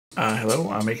Hello,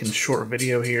 I'm making a short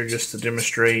video here just to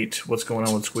demonstrate what's going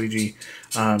on with Squeegee.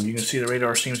 You can see the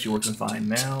radar seems to be working fine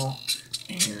now,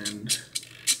 and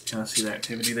kind of see the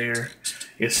activity there.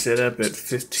 It's set up at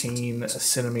 15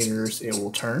 centimeters, it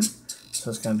will turn. So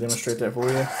let's kind of demonstrate that for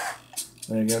you.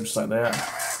 There you go, just like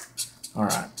that.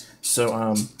 Alright, so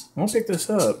I'm going to pick this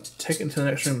up, take it into the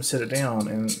next room and set it down,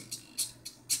 and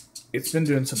it's been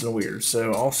doing something weird.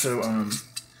 So also,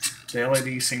 the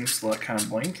LED seems to like kind of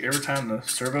blink every time the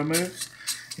servo moves.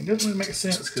 It doesn't really make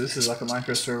sense because this is like a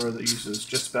micro servo that uses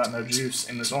just about no juice,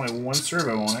 and there's only one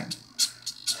servo on it.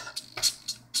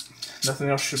 Nothing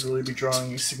else should really be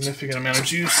drawing a significant amount of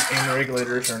juice, and the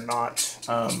regulators are not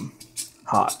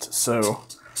hot. So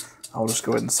I'll just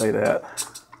go ahead and say that.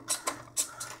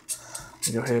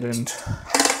 Go ahead and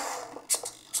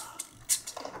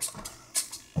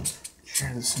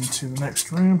carry this into the next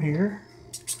room here.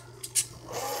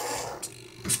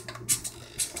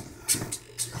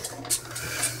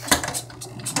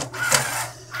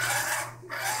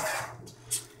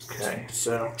 Okay,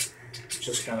 so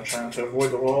just kind of trying to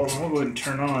avoid the walls. I'm going to go ahead and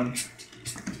turn on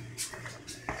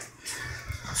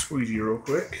Squeegee real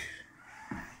quick.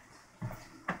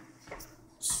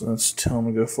 So let's tell him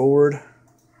to go forward.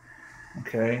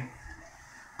 Okay,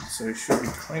 so he should be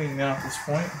cleaning now at this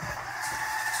point.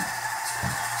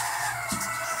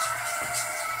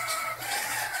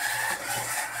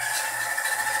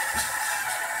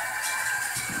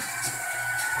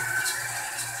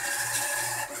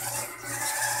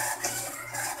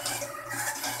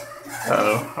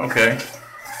 Uh-oh, okay.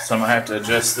 So I'm going to have to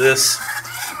adjust this,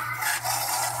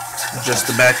 adjust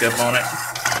the backup on it.